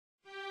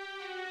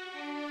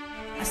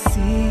I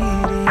see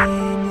it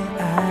in your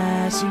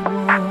eyes, you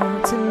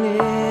want to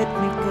let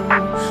me go,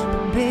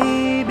 but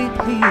baby,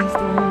 please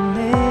don't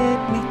let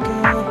me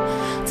go.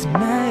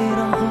 Tonight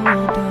I'll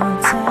hold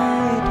on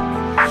tight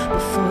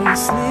before you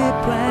slip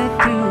right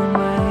through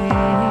my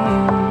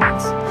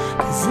hands.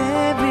 'Cause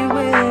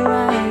everywhere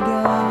I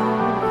go,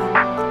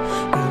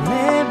 girl,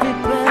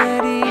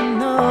 everybody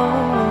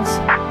knows.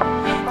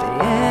 They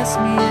ask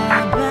me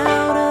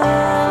about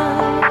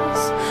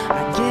us,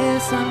 I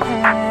guess I'll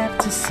have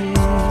to say,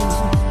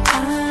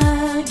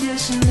 I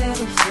guess you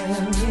never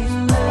fell in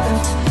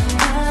love.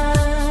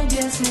 I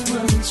guess it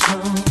wasn't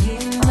strong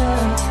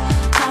enough.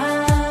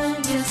 I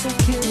guess I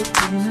could've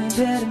been a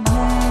better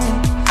man.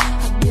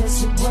 I guess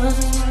it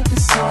wasn't worth the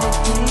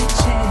second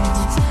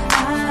chance.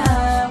 I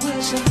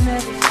wish I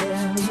never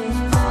fell in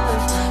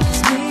love,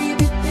 'cause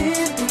maybe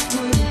then it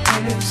wouldn't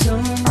hurt so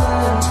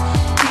much.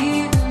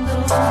 Even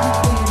though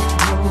it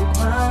broke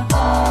my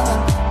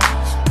heart,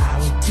 I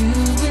would do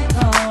it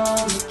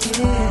all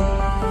again.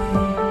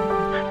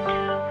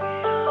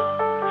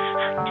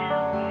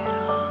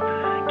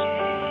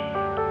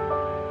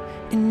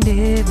 And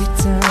every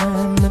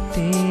time I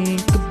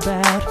think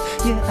about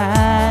your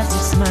eyes,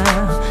 your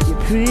smile, your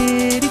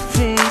pretty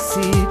face,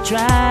 it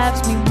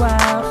drives me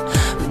wild.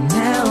 But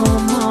now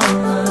I'm all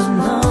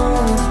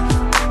alone,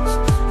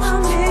 I'm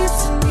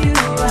missing you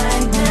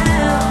right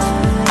now.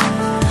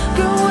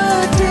 Girl,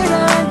 what did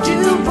I do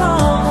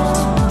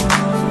wrong?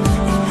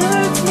 It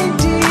hurts me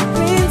deep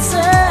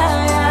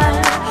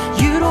inside.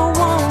 You don't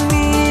want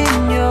me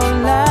in your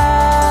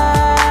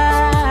life.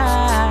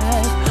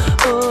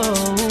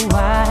 Oh,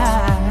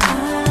 why?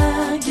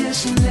 I guess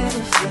you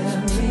never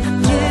fell in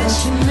love. Guess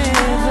you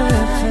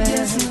never fell.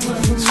 Guess it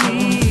wasn't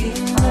sweet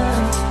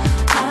enough.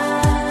 I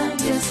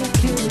guess I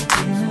could've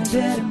been a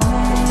better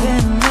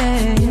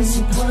man. Guess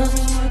it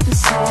wasn't worth the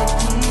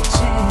second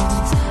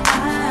chance.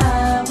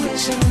 I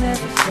wish I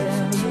never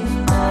fell in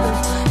love,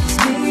 'cause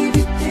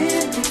maybe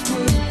then it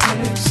wouldn't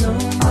hurt so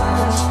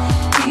much.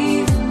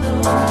 Even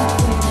though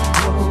it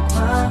broke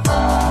my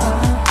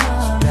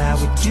heart, I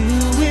would do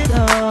it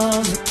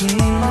all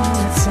again.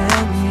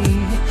 Tell me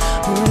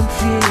what I'm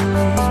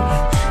feeling,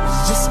 it's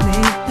just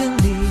make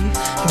believe.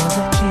 'Cause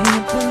I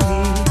can't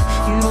believe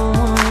you don't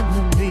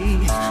wanna be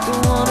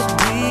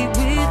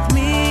with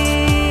me.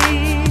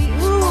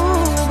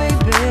 Ooh,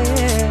 baby,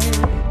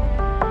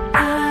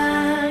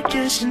 I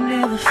guess you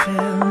never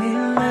fell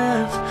in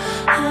love.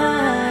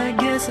 I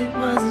guess it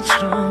wasn't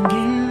strong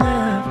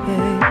enough,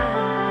 babe.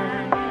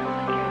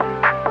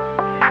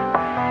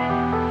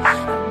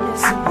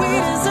 So we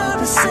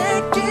deserve a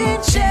second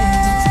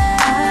chance.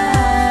 I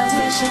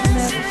wish I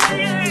never fell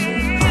in love.